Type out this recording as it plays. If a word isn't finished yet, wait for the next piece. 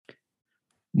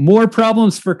More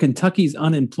problems for Kentucky's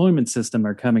unemployment system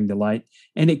are coming to light,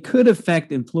 and it could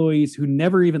affect employees who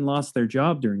never even lost their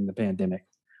job during the pandemic.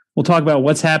 We'll talk about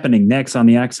what's happening next on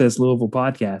the Access Louisville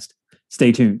podcast.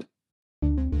 Stay tuned.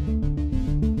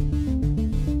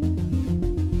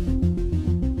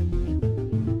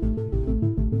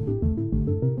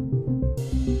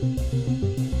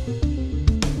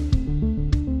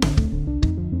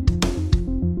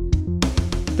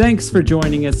 Thanks for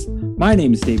joining us. My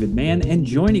name is David Mann, and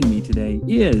joining me today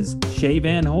is Shay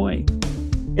Van Hoy.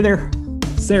 Hey there.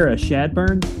 Sarah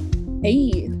Shadburn.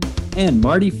 Hey. And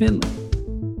Marty Finley.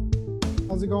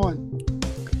 How's it going?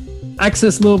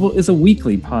 Access Louisville is a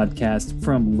weekly podcast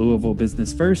from Louisville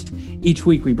Business First. Each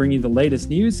week we bring you the latest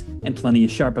news and plenty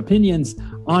of sharp opinions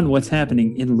on what's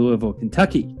happening in Louisville,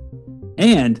 Kentucky.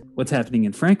 And what's happening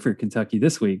in Frankfort, Kentucky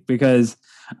this week, because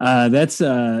that's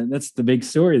the big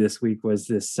story this week was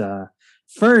this.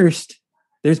 First,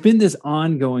 there's been this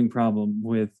ongoing problem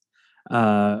with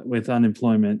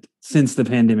unemployment since the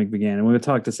pandemic began, and we'll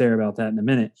talk to Sarah about that in a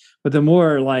minute. But the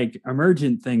more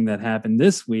emergent thing that happened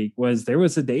this week was there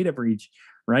was a data breach,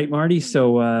 right, Marty?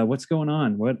 So what's going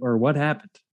on? What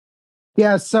happened?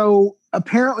 Yeah, so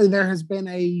apparently there has been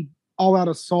a all-out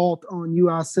assault on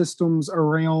UI systems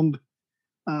around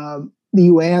the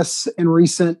U.S. in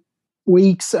recent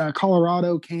weeks.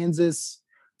 Colorado, Kansas,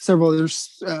 several other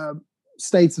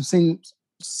states have seen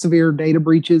severe data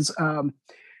breaches.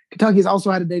 Kentucky's also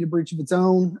had a data breach of its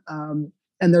own,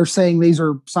 and they're saying these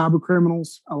are cyber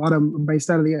criminals. A lot of them are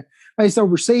based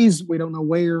overseas. We don't know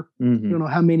where. Mm-hmm. We don't know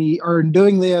how many are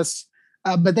doing this,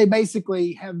 but they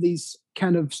basically have these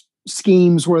kind of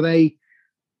schemes where they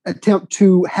attempt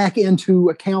to hack into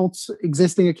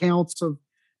existing accounts of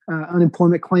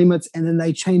unemployment claimants, and then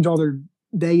they change all their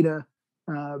data.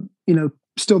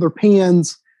 Steal their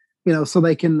pins. So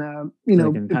they can,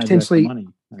 potentially, money,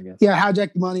 I guess.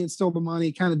 Hijack the money and steal the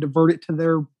money, kind of divert it to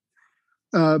their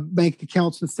bank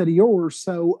accounts instead of yours.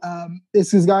 So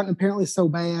this has gotten apparently so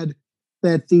bad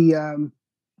that the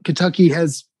Kentucky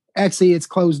it's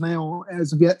closed now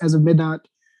as of midnight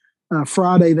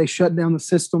Friday. They shut down the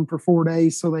system for 4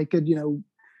 days so they could,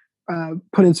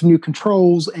 put in some new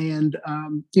controls and,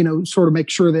 sort of make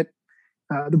sure that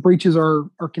the breaches are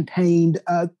contained.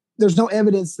 There's no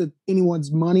evidence that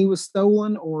anyone's money was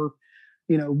stolen or,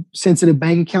 sensitive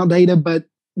bank account data, but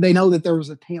they know that there was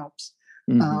attempts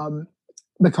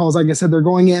because, like I said, they're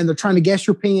going in, they're trying to guess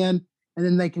your PIN, and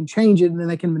then they can change it, and then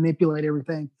they can manipulate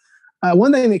everything.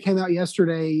 One thing that came out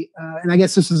yesterday, and I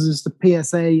guess this is just the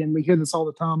PSA, and we hear this all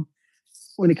the time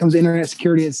when it comes to internet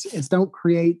security, is don't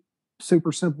create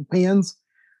super simple PINs.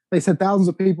 They said thousands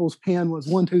of people's PIN was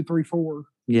 1, 2, 3, 4.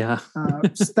 Yeah.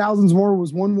 Thousands more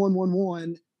was 1, 1, 1,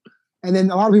 1. And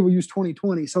then a lot of people use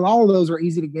 2020. So all of those are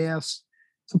easy to guess.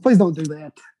 So please don't do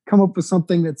that. Come up with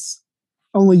something that's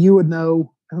only you would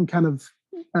know, some kind of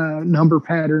number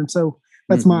pattern. So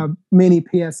that's my mini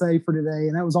PSA for today.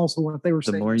 And that was also what they were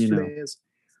saying yesterday is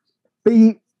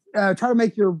try to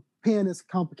make your PIN as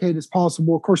complicated as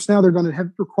possible. Of course, now they're going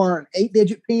to require an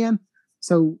 8-digit PIN.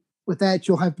 So with that,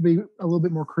 you'll have to be a little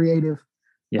bit more creative.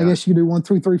 Yeah. I guess you can do 1,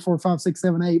 2, 3, 4, 5, 6,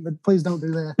 7, 8, but please don't do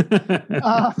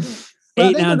that.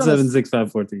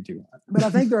 897654321. But I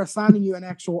think they're assigning you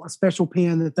a special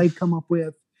PIN that they've come up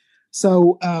with.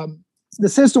 So the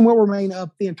system will remain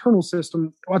up. The internal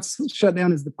system, what's shut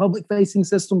down is the public-facing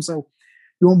system. So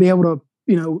you won't be able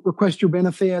to, request your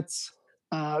benefits.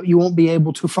 You won't be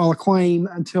able to file a claim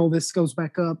until this goes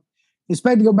back up. It's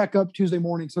expected to go back up Tuesday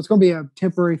morning, so it's going to be a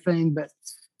temporary thing. But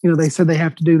they said they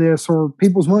have to do this, or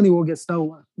people's money will get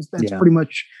stolen. That's pretty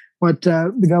much what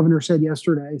the governor said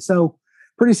yesterday. So.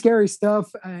 Pretty scary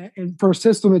stuff. And for a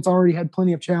system, it's already had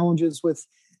plenty of challenges with,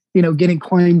 getting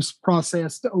claims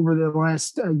processed over the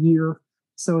last year.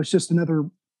 So it's just another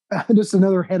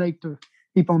headache to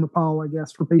keep on the pile, I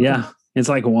guess, for people. Yeah, it's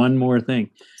like one more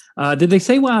thing. Did they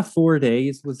say why 4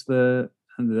 days was the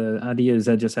idea? Is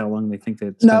that just how long they think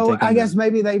that? No, I guess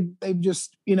maybe they've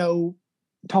just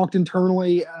talked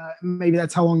internally. Maybe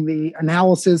that's how long the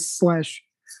analysis /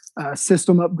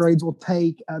 system upgrades will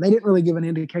take. They didn't really give an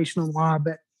indication on why,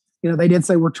 but they did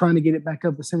say we're trying to get it back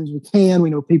up as soon as we can. We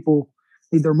know people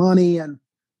need their money, and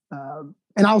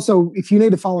also if you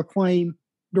need to file a claim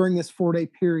during this 4-day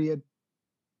period,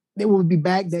 it will be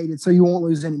backdated, so you won't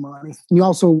lose any money. And you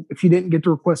also, if you didn't get to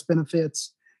request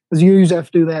benefits, because you usually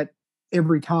have to do that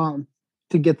every time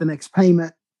to get the next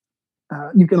payment,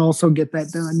 you can also get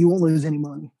that done. You won't lose any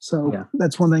money. So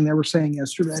that's one thing they were saying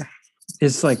yesterday.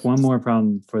 It's like one more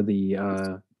problem for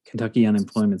the Kentucky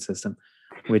unemployment system,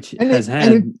 which has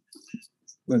had.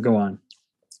 Well, go on.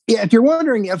 Yeah, if you're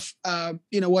wondering if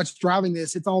what's driving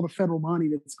this, it's all the federal money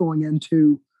that's going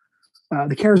into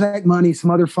the CARES Act money,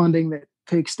 some other funding that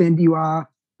to extend UI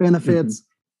benefits.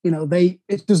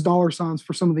 It's just dollar signs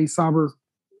for some of these cyber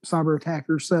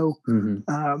attackers. So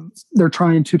they're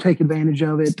trying to take advantage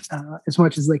of it as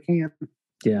much as they can.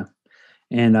 Yeah.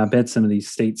 And I bet some of these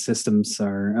state systems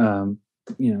are,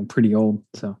 pretty old.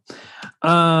 So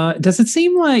does it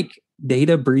seem like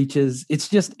data breaches, it's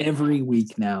just every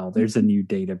week now there's a new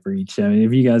data breach? I mean,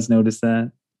 have you guys noticed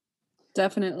that?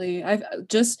 Definitely. I've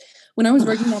just, when I was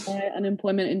working on my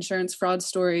unemployment insurance fraud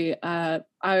story, I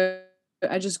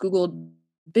just Googled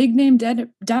big name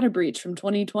data breach from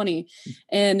 2020.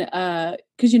 And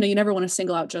because, you never want to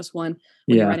single out just one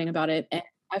when you're writing about it. And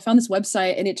I found this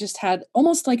website and it just had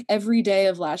almost like every day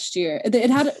of last year. It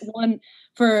had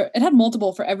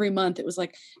multiple for every month. It was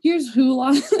like, here's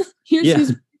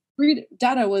whose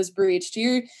data was breached.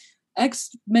 Here,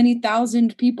 X many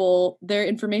thousand people, their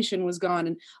information was gone.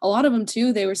 And a lot of them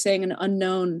too, they were saying an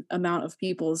unknown amount of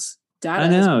people's data. I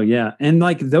know, yeah. And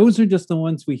like those are just the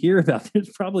ones we hear about. There's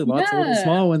probably lots of little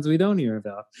small ones we don't hear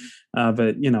about.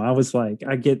 But I was like,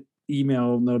 I get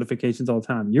email notifications all the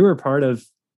time. You were part of,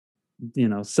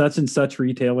 such and such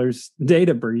retailer's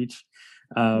data breach.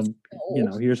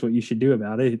 Here's what you should do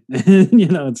about it.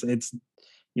 It's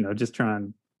just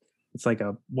trying. It's like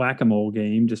a whack-a-mole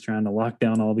game, just trying to lock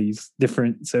down all these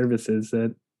different services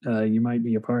that you might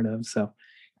be a part of. So,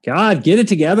 God, get it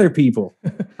together, people.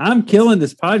 I'm killing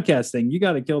this podcast thing. You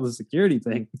got to kill the security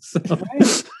thing. So.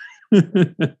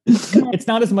 It's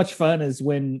not as much fun as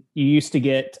when you used to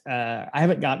get, I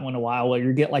haven't gotten one in a while, where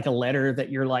you get like a letter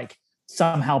that you're like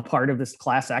somehow part of this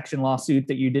class action lawsuit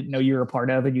that you didn't know you were a part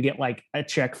of, and you get like a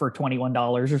check for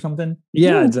 $21 or something.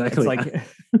 Yeah, exactly.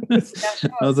 It's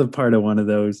like I was a part of one of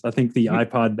those. I think the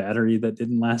iPod battery that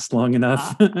didn't last long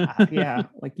enough. Yeah,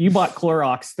 like you bought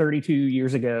Clorox 32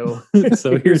 years ago,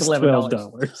 so here's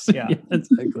 $12. Yeah,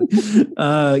 exactly.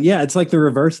 It's like the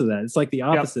reverse of that. It's like the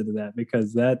opposite of that,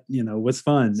 because that was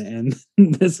fun, and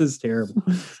this is terrible.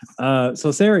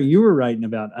 So Sarah, you were writing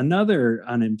about another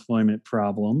unemployment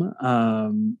problem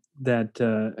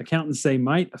that accountants say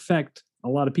might affect a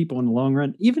lot of people in the long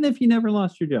run, even if you never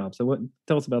lost your job. So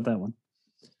tell us about that one.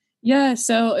 Yeah,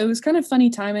 so it was kind of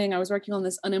funny timing. I was working on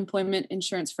this unemployment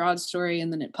insurance fraud story,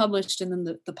 and then it published, and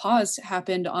then the pause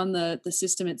happened on the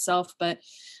system itself. But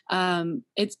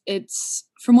it's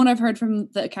from what I've heard from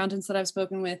the accountants that I've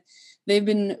spoken with, they've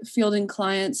been fielding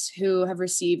clients who have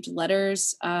received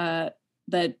letters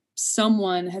that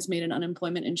someone has made an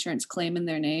unemployment insurance claim in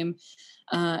their name.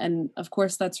 And of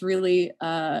course, that's really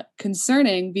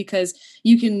concerning, because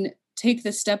you can take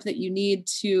the step that you need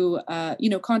to,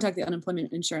 contact the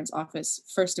unemployment insurance office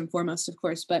first and foremost, of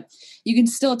course, but you can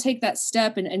still take that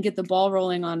step and get the ball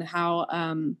rolling on how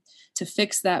to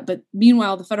fix that. But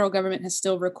meanwhile, the federal government has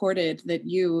still recorded that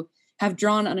you have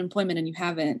drawn unemployment and you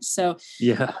haven't. So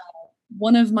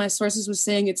one of my sources was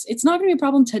saying it's not going to be a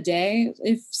problem today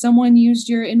if someone used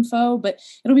your info, but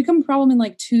it'll become a problem in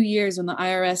like 2 years when the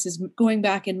IRS is going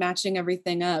back and matching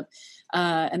everything up.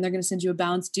 And they're going to send you a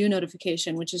balance due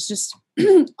notification, which is just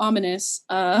ominous.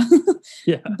 But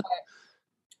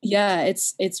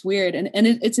it's weird. And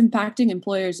it's impacting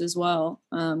employers as well,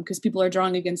 because people are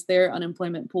drawing against their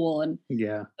unemployment pool. And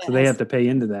so they have to pay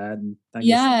into that. And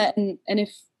and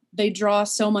if they draw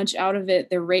so much out of it,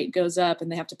 their rate goes up and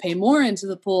they have to pay more into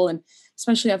the pool. And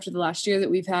especially after the last year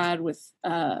that we've had with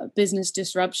business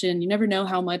disruption, you never know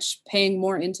how much paying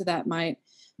more into that might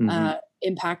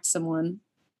impact someone.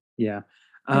 Yeah.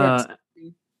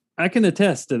 I can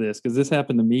attest to this, because this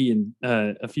happened to me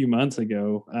a few months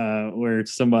ago, where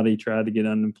somebody tried to get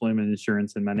unemployment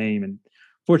insurance in my name. And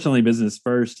fortunately, Business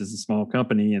First is a small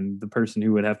company, and the person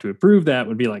who would have to approve that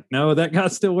would be like, no, that guy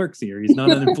still works here. He's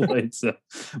not unemployed. So,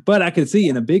 but I could see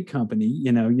in a big company,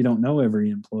 you don't know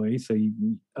every employee. So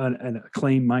a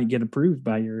claim might get approved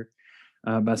by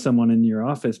by someone in your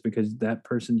office, because that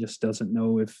person just doesn't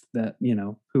know if that,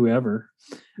 whoever,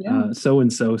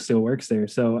 so-and-so still works there.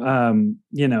 So,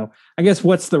 I guess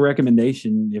what's the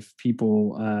recommendation if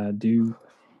people do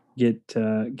get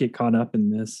caught up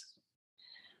in this?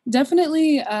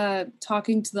 Definitely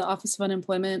talking to the Office of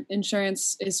Unemployment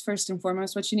Insurance is first and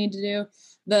foremost what you need to do.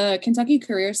 The Kentucky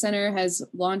Career Center has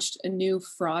launched a new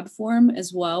fraud form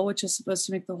as well, which is supposed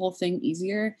to make the whole thing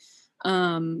easier.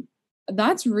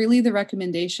 That's really the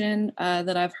recommendation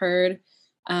that I've heard.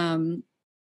 And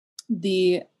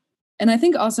I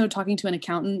think also talking to an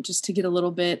accountant, just to get a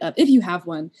little bit of, if you have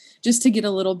one, just to get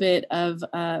a little bit of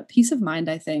peace of mind,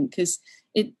 I think, because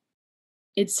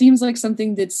it seems like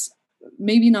something that's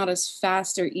maybe not as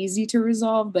fast or easy to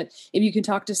resolve, but if you can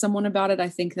talk to someone about it, I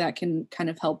think that can kind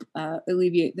of help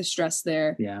alleviate the stress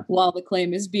there while the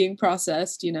claim is being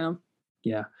processed,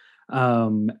 Yeah.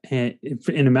 And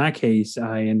in my case,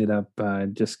 I ended up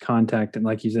just contacting,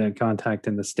 like you said,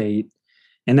 contacting the state.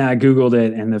 And I Googled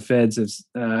it, and the feds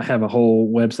have a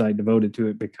whole website devoted to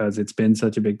it because it's been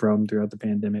such a big problem throughout the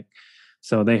pandemic.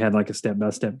 So they had like a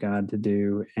step-by-step guide to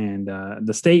do. And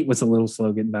the state was a little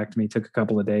slow getting back to me. It took a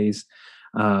couple of days.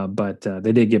 But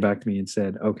they did get back to me and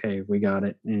said, okay, we got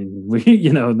it. And we,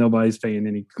 nobody's paying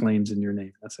any claims in your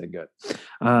name. I said, good.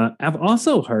 I've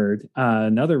also heard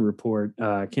another report.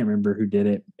 I can't remember who did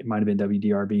it. It might've been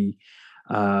WDRB,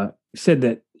 said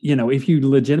that, if you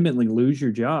legitimately lose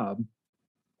your job,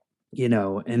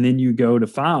 and then you go to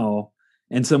file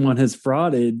and someone has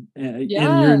frauded in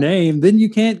your name, then you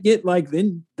can't get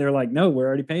then they're like, no, we're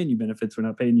already paying you benefits. We're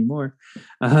not paying you more.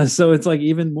 So it's like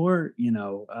even more,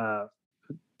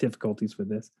 difficulties with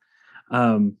this.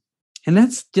 And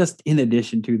that's just in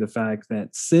addition to the fact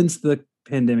that since the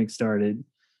pandemic started,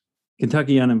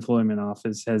 Kentucky Unemployment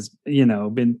Office has,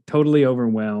 been totally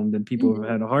overwhelmed, and people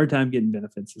have had a hard time getting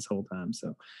benefits this whole time.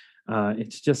 So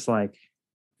it's just like,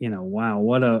 wow,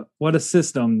 what a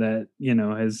system that,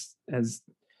 has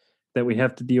that we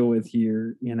have to deal with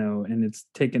here, and it's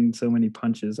taken so many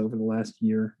punches over the last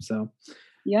year. So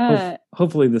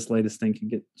hopefully this latest thing can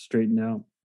get straightened out.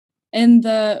 And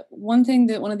the one thing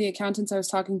that one of the accountants I was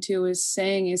talking to is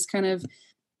saying is kind of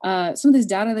some of this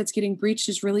data that's getting breached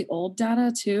is really old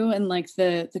data too. And like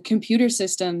the computer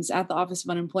systems at the Office of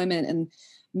Unemployment and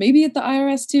maybe at the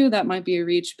IRS too, that might be a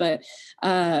reach, but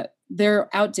they're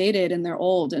outdated and they're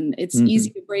old, and it's easy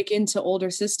to break into older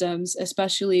systems,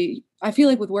 especially I feel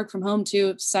like with work from home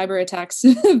too. Cyber attacks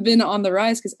have been on the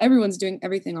rise because everyone's doing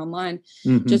everything online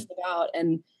just about.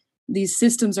 And these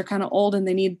systems are kind of old and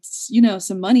they need,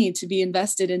 some money to be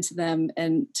invested into them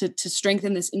and to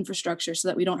strengthen this infrastructure so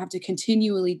that we don't have to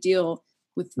continually deal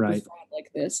with fraud like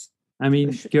this. I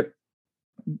mean,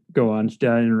 go on. Did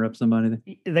I interrupt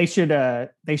somebody? They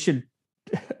should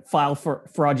file for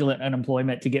fraudulent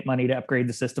unemployment to get money to upgrade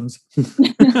the systems.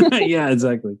 Yeah,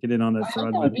 exactly. Get in on that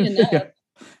fraud.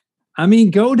 I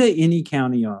mean, go to any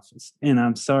county office, and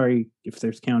I'm sorry if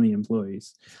there's county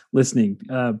employees listening,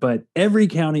 but every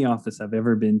county office I've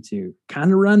ever been to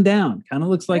kind of run down, kind of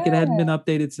looks like it hadn't been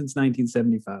updated since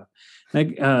 1975.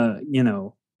 Like,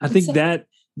 I think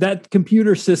that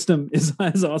computer system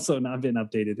has also not been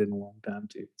updated in a long time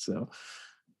too. So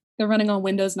they're running on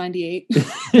Windows 98.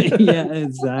 Yeah,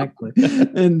 exactly.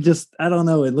 And just, I don't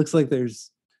know, it looks like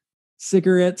there's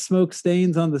cigarette smoke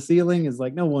stains on the ceiling. Is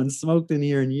like no one smoked in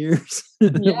here in years.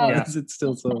 Why does it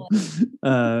still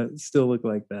still look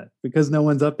like that? Because no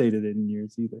one's updated it in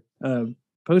years either.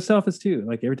 Post office too.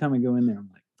 Like every time I go in there, I'm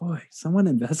like, boy, someone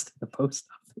invested in the post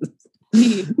office.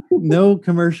 No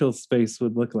commercial space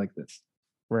would look like this.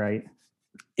 Right.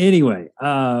 Anyway,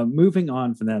 moving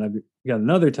on from that, I've got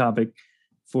another topic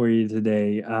for you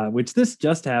today, which this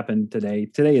just happened today.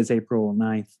 Today is April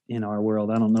 9th in our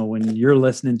world. I don't know when you're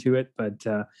listening to it, but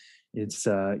it's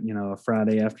a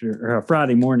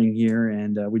Friday morning here,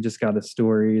 and we just got a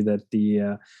story that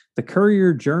the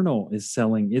Courier Journal is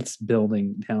selling its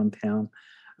building downtown.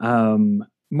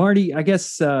 Marty, I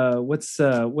guess what's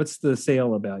the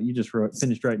sale about? You just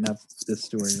finished writing up this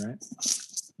story, right?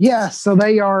 Yeah, so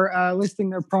they are listing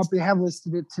their property. Have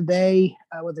listed it today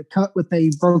with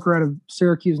a broker out of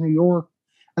Syracuse, New York.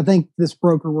 I think this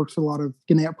broker works with a lot of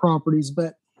Gannett properties,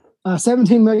 but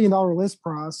 $17 million list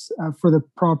price for the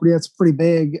property. That's pretty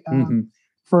big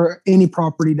for any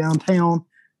property downtown.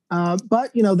 But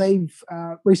they've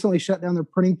recently shut down their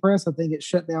printing press. I think it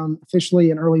shut down officially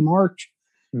in early March,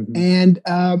 and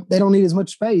they don't need as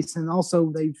much space. And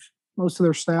also, most of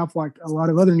their staff, like a lot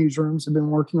of other newsrooms, have been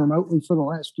working remotely for the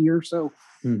last year. So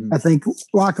I think,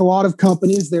 like a lot of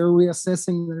companies, they're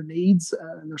reassessing their needs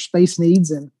and their space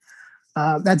needs. And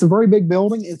that's a very big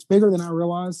building. It's bigger than I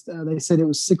realized. They said it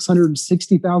was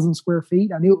 660,000 square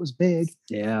feet. I knew it was big.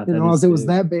 Yeah. Didn't realize it was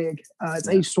that big. It's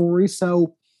 8 stories.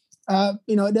 So,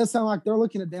 it does sound like they're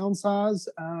looking at downsize,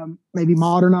 maybe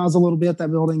modernize a little bit.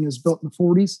 That building is built in the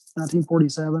 40s,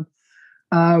 1947.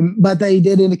 But they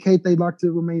did indicate they'd like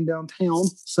to remain downtown,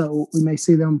 so we may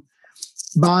see them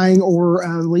buying or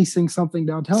leasing something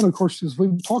downtown. Of course, as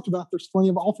we've talked about, there's plenty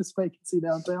of office vacancy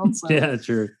downtown. So yeah,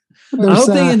 true. I hope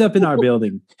they end up in our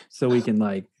building so we can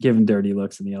give them dirty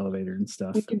looks in the elevator and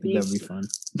stuff. I think that'd be fun.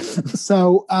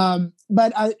 So,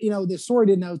 but the story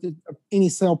did note that any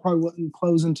sale probably wouldn't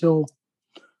close until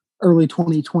early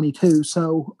 2022.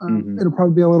 So it'll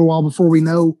probably be a little while before we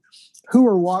know who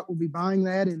or what will be buying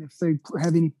that, and if they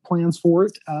have any plans for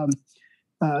it.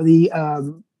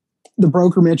 The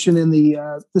broker mentioned in the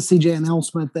CJ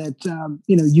announcement that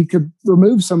you could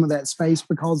remove some of that space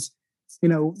because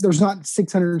there's not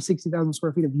 660,000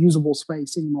 square feet of usable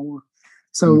space anymore.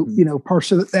 So,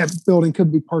 partially that building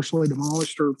could be partially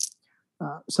demolished or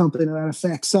something to that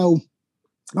effect. So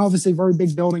obviously very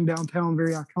big building downtown,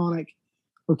 very iconic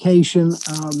location.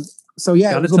 So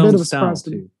yeah, it was a bit of a surprise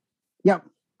to me. Yep.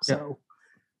 So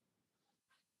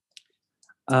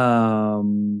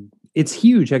it's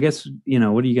huge. I guess,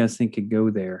 what do you guys think could go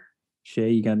there?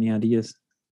 Shay, you got any ideas?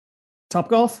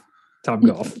 Topgolf. I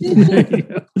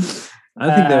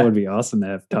think that would be awesome to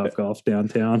have Topgolf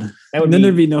downtown. And then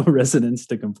there'd be no residents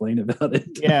to complain about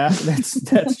it. Yeah,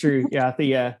 that's true. Yeah,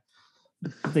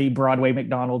 the Broadway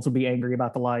McDonald's will be angry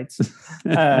about the lights.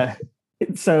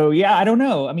 So yeah, I don't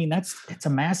know. I mean, it's a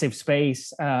massive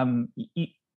space.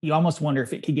 You almost wonder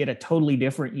if it could get a totally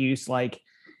different use, like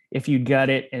if you gut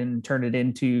it and turn it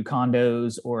into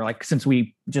condos, or like, since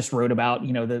we just wrote about,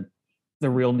 the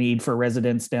real need for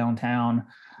residents downtown,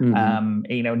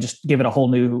 just give it a whole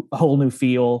new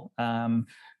feel.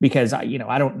 Because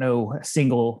I don't know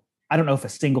if a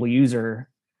single user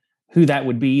who that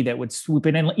would be that would swoop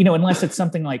in, and unless it's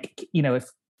something like, if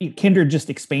Kindred just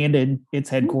expanded its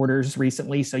headquarters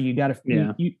recently, so you got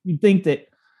to you think that,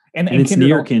 and it's Kindred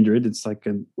near Kindred, it's like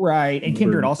right, and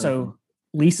Kindred also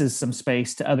leases some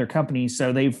space to other companies,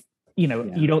 so they've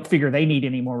you don't figure they need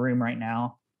any more room right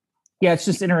now. Yeah, it's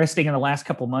just interesting in the last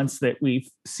couple months that we've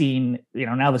seen,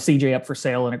 now the CJ up for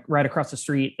sale, and right across the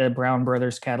street, the Brown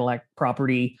Brothers Cadillac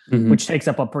property, which takes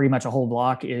up pretty much a whole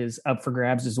block, is up for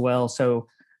grabs as well. So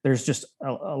there's just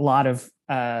a lot of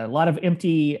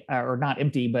empty, or not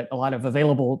empty, but a lot of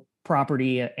available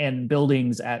property and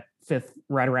buildings at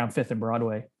right around 5th and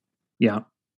Broadway. Yeah.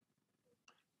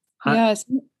 Yes.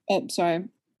 Sorry.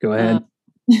 Go ahead.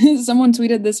 Someone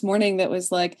tweeted this morning that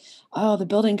was like, "Oh, the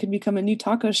building could become a new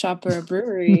taco shop or a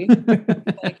brewery."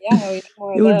 Like, yeah, it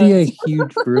would be a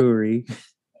huge brewery.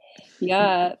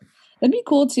 Yeah, that'd be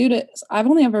cool too. I've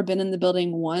only ever been in the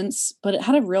building once, but it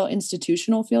had a real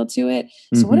institutional feel to it.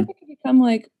 So what if it could become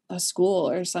like a school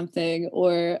or something,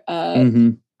 or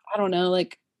I don't know,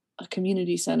 like a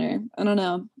community center? I don't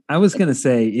know. I was going to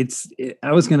say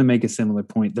I was going to make a similar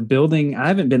point. The building, I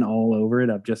haven't been all over it.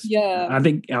 I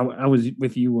think I was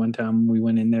with you one time. We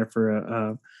went in there for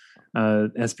a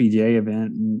SPJ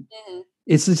event, and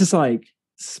it's just like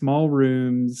small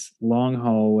rooms, long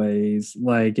hallways.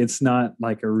 Like, it's not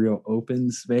like a real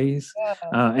open space.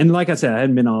 Yeah. And like I said, I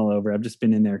hadn't been all over. I've just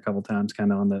been in there a couple times,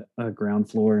 kind of on the ground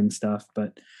floor and stuff.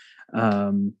 But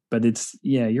it's,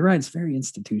 you're right, it's very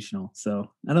institutional. So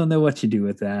I don't know what you do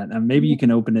with that. Maybe you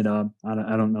can open it up.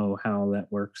 I don't know how that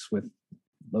works with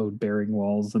load bearing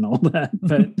walls and all that,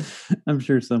 but I'm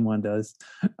sure someone does.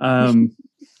 What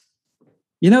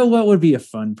would be a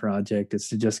fun project is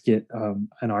to just get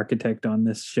an architect on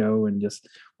this show, and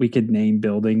we could name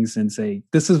buildings and say,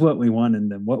 this is what we want,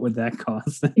 and then what would that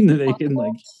cost? And they can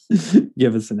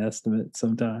give us an estimate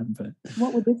sometime. But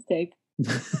what would this take?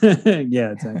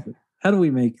 Yeah, exactly. How do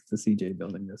we make the CJ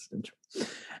building residential?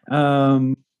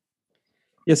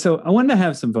 So I wanted to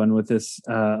have some fun with this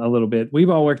a little bit. We've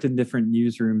all worked in different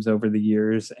newsrooms over the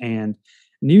years, and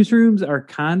newsrooms are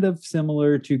kind of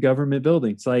similar to government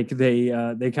buildings. Like they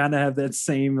kind of have that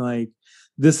same, like,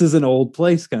 this is an old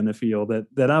place kind of feel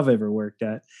that I've ever worked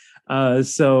at.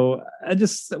 So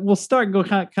we'll start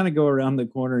kind of go around the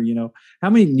corner. How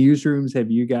many newsrooms have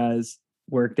you guys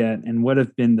worked at, and what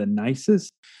have been the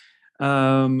nicest?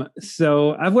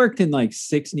 So I've worked in like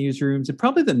 6 newsrooms, and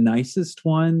probably the nicest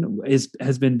one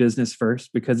has been Business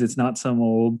First, because it's not some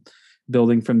old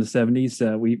building from the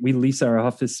 70s. We lease our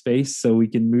office space so we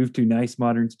can move to nice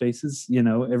modern spaces,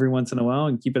 every once in a while,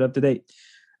 and keep it up to date.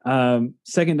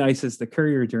 Second nicest, the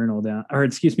Courier-Journal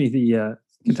the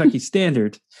Kentucky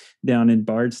Standard down in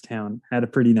Bardstown had a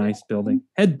pretty nice building.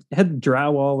 Had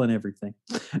drywall and everything.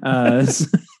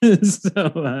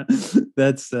 So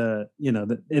that's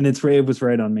and it was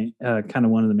right on me, kind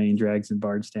of one of the main drags in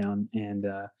Bardstown, and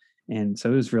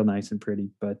so it was real nice and pretty.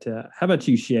 But how about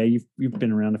you, Shay? You've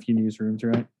been around a few newsrooms,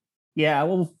 right? Yeah.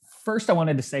 Well, first I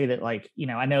wanted to say that, I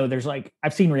know there's I've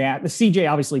seen the CJ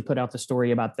obviously put out the story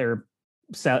about their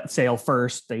sale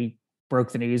first. They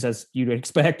broke the news, as you'd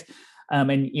expect.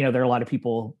 And, there are a lot of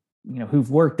people, who've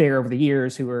worked there over the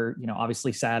years who are,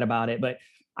 obviously sad about it. But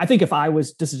I think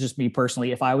this is just me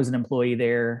personally, if I was an employee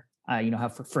there,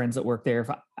 have friends that work there,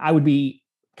 I would be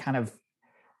kind of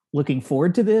looking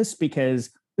forward to this,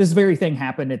 because this very thing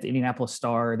happened at the Indianapolis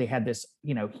Star. They had this,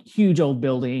 huge old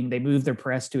building. They moved their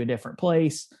press to a different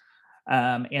place.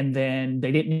 And then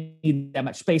they didn't need that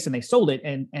much space, and they sold it.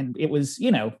 And it was,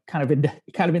 kind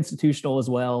of institutional as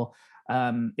well.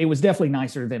 It was definitely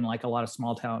nicer than like a lot of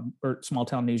small town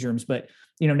newsrooms, but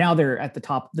now they're at the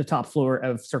top floor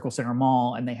of Circle Center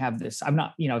Mall, and they have this.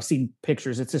 I've seen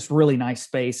pictures. It's this really nice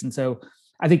space, and so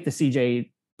I think the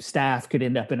CJ staff could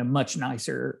end up in a much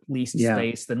nicer leased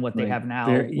space than what they have now.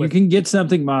 You can get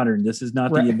something modern. This is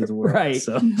not the end of the world. Right.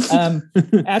 So.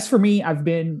 As for me, I've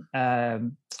been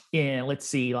in, let's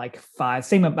see, like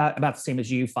about the same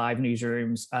as you, 5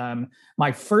 newsrooms.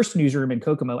 My first newsroom in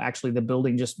Kokomo, actually, the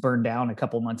building just burned down a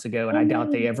couple months ago, and I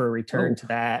doubt they ever returned to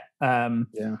that.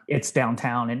 It's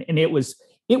downtown, and it was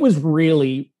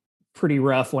really pretty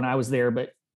rough when I was there,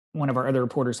 but one of our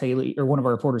reporters, Haley,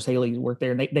 worked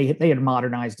there, and they had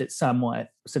modernized it somewhat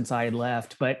since I had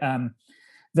left. But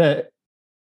the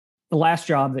last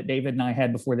job that David and I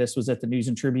had before this was at the News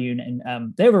and Tribune,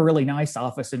 and they have a really nice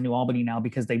office in New Albany now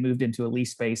because they moved into a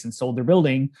lease space and sold their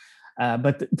building.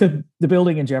 But the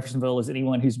building in Jeffersonville, as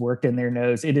anyone who's worked in there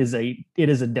knows, it is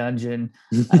a dungeon.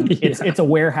 It's a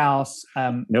warehouse.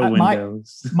 No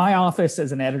windows. My office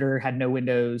as an editor had no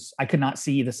windows. I could not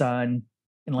see the sun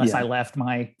unless I left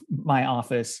my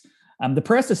office. The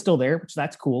press is still there, which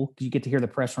that's cool because you get to hear the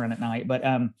press run at night. But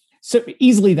so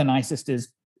easily the nicest is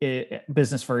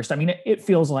Business First. I mean, it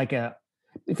feels like a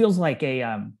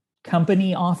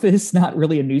company office, not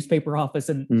really a newspaper office.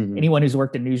 And anyone who's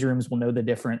worked in newsrooms will know the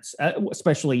difference,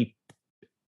 especially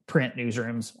print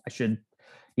newsrooms. I should,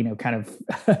 kind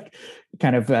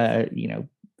of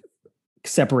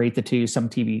separate the two. Some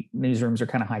TV newsrooms are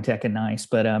kind of high tech and nice,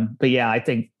 but yeah, I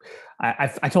think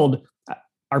I told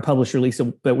our publisher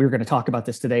Lisa that we were going to talk about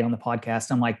this today on the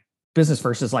podcast. I'm like, Business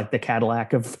First is like the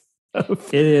Cadillac of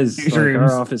it is. Like,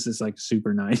 our office is like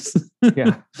super nice.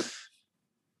 Yeah.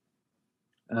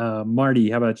 Marty,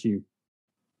 how about you?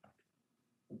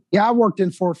 Yeah, I worked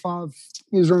in 4 or 5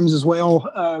 newsrooms as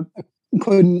well,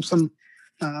 including some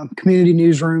community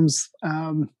newsrooms.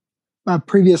 My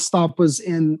previous stop was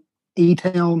in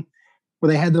E-Town,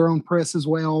 where they had their own press as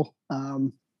well.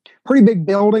 Pretty big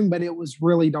building, but it was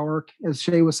really dark. As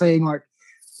Shay was saying, like,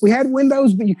 we had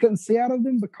windows, but you couldn't see out of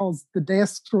them because the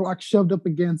desks were like shoved up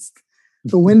against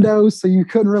the windows, so you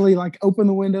couldn't really like open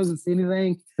the windows and see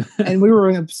anything. And we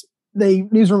were the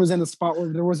newsroom was in a spot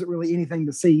where there wasn't really anything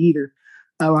to see either.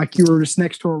 Like you were just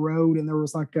next to a road, and there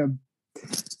was like a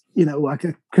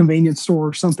convenience store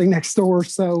or something next door.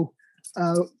 So,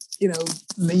 the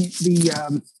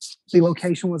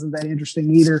location wasn't that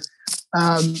interesting either.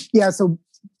 So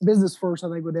Business First, I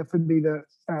think, would definitely be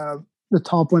the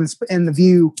top one, and the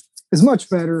view is much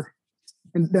better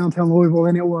in downtown Louisville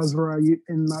than it was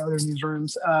in my other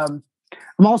newsrooms. I'm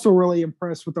also really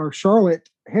impressed with our Charlotte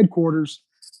headquarters.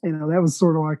 That was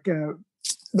sort of like the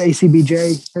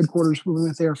ACBJ headquarters when we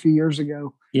went there a few years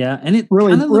ago. Yeah, and it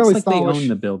really looks like stylish. They own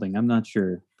the building. I'm not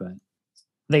sure, but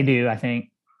they do, I think.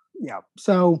 Yeah,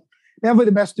 so definitely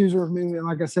the best newsroom, and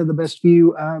like I said, the best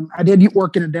view. I did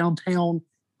work in a downtown,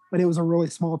 but it was a really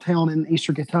small town in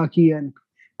Eastern Kentucky, and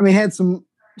I mean, it had some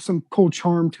cool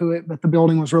charm to it, but the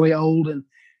building was really old, and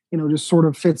just sort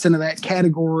of fits into that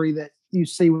category that you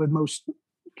see with most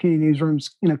community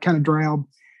newsrooms. Kind of drab.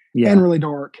 Yeah. And really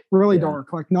dark,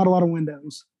 like not a lot of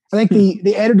windows. I think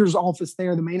the editor's office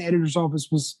there, the main editor's office,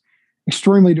 was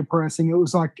extremely depressing. It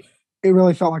was like, it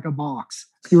really felt like a box.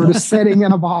 You were just sitting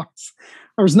in a box.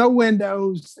 There was no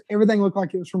windows. Everything looked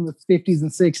like it was from the 50s and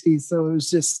 60s. So it was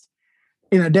just,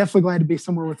 definitely glad to be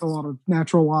somewhere with a lot of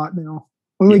natural light now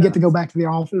when we get to go back to the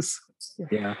office.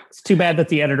 Yeah. It's too bad that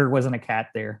the editor wasn't a cat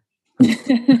there.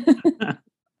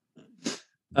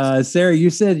 Sarah, you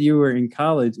said you were in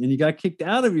college and you got kicked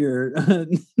out of your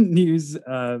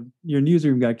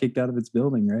newsroom got kicked out of its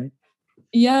building, right?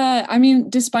 Yeah, I mean,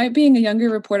 despite being a younger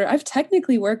reporter, I've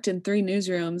technically worked in 3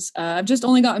 newsrooms. I've just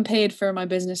only gotten paid for my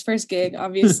Business First gig,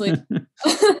 obviously.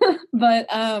 But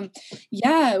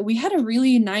we had a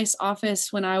really nice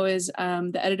office when I was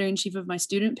the editor-in-chief of my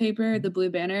student paper, the Blue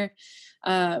Banner.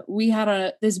 We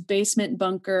had this basement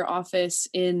bunker office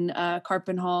in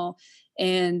Carpen Hall,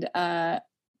 and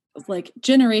like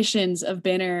generations of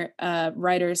Banner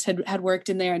writers had worked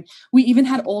in there, and we even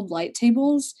had old light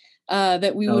tables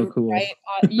that we would write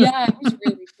on. Yeah, it was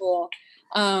really cool.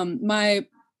 My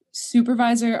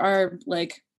supervisor, our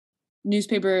like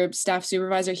newspaper staff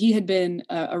supervisor, he had been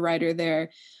a writer there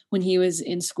when he was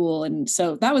in school, and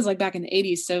so that was like back in the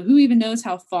 80s. So who even knows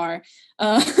how far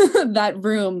that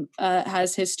room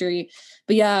has history.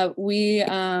 But yeah, we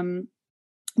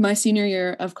my senior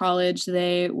year of college,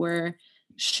 they were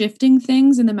shifting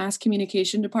things in the mass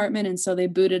communication department, and so they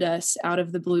booted us out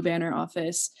of the Blue Banner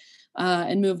office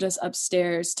and moved us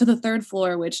upstairs to the 3rd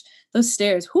floor, which those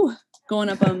stairs, going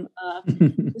up them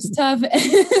was tough,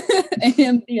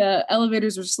 and the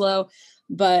elevators were slow.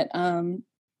 But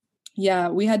yeah,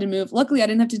 we had to move. Luckily, I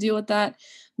didn't have to deal with that.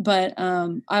 But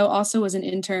I also was an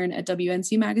intern at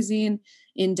WNC Magazine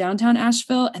in downtown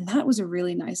Asheville, and that was a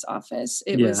really nice office.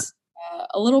 It was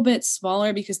a little bit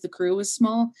smaller because the crew was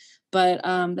small, but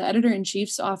the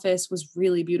editor-in-chief's office was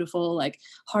really beautiful, like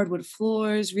hardwood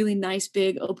floors, really nice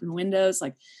big open windows.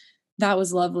 Like that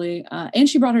was lovely. And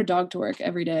she brought her dog to work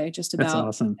every day, just about. That's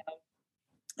awesome.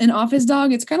 An office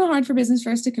dog, it's kind of hard for Business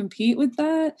First to compete with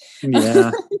that.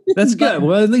 Yeah, that's good.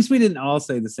 Well, at least we didn't all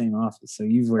say the same office, so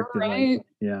you've worked right.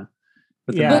 With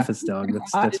an office dog.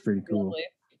 That's pretty cool.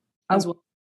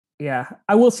 Yeah,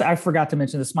 I will say I forgot to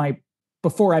mention this.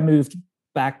 Before I moved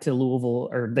back to Louisville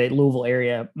or the Louisville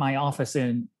area, my office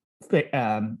in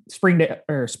Springdale,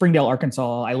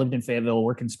 Arkansas. I lived in Fayetteville,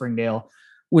 worked in Springdale,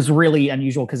 was really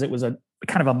unusual because it was a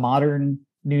kind of a modern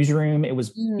newsroom. It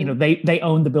was, they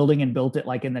owned the building and built it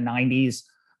like in the 90s.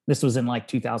 This was in like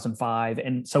 2005.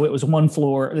 And so it was one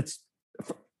floor. It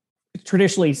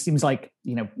traditionally seems like,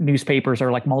 newspapers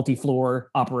are like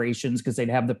multi-floor operations because they'd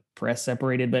have the press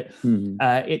separated, but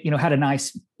it, had a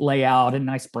nice layout and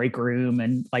nice break room.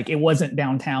 And like, it wasn't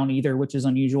downtown either, which is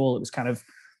unusual. It was kind of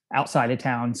outside of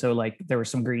town. So like there was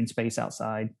some green space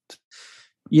outside.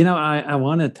 I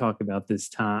want to talk about this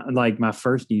time, like my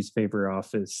first newspaper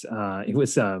office. It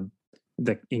was in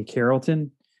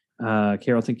Carrollton,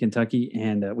 Kentucky,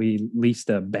 and we leased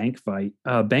a bank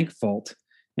vault.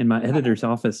 And my editor's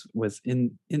office was it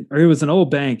was an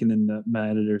old bank, and then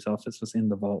my editor's office was in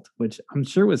the vault, which I'm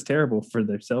sure was terrible for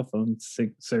their cell phone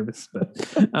service,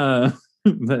 but.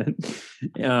 But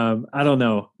I don't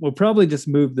know. We'll probably just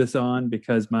move this on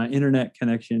because my internet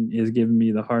connection is giving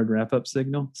me the hard wrap-up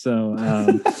signal. So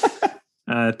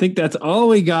I think that's all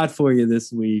we got for you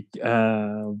this week.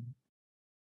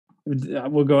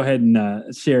 We'll go ahead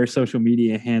and share social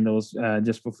media handles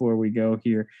just before we go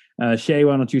here. Shay,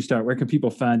 why don't you start? Where can people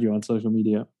find you on social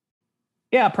media?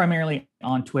 Yeah, primarily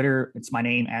on Twitter. It's my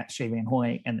name @Shay Van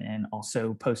Hoy, and then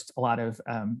also post a lot of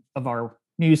our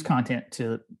news content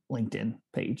to LinkedIn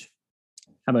page.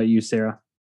 How about you, Sarah?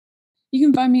 You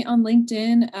can find me on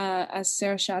LinkedIn as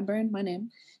Sarah Shadburn, my name.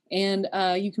 And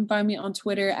you can find me on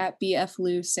Twitter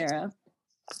 @BFLouSarah.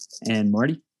 And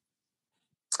Marty?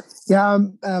 Yeah,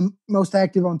 I'm most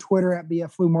active on Twitter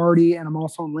 @BFLouMarty, and I'm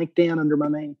also on LinkedIn under my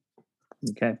name.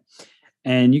 Okay.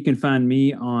 And you can find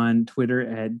me on Twitter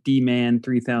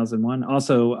 @DMan3001.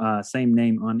 Also, same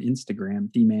name on Instagram,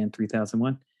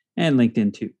 DMan3001, and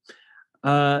LinkedIn too.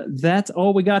 That's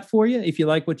all we got for you. If you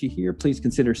like what you hear, please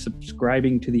consider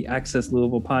subscribing to the Access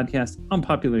Louisville podcast on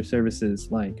popular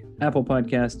services like Apple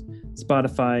Podcast,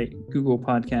 Spotify, Google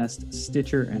Podcast,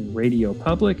 Stitcher, and Radio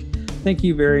Public. Thank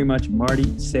you very much,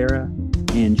 Marty, Sarah,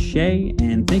 and Shay.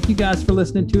 And thank you guys for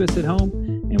listening to us at home.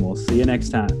 And we'll see you next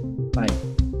time. Bye.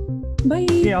 Bye.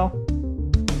 See y'all.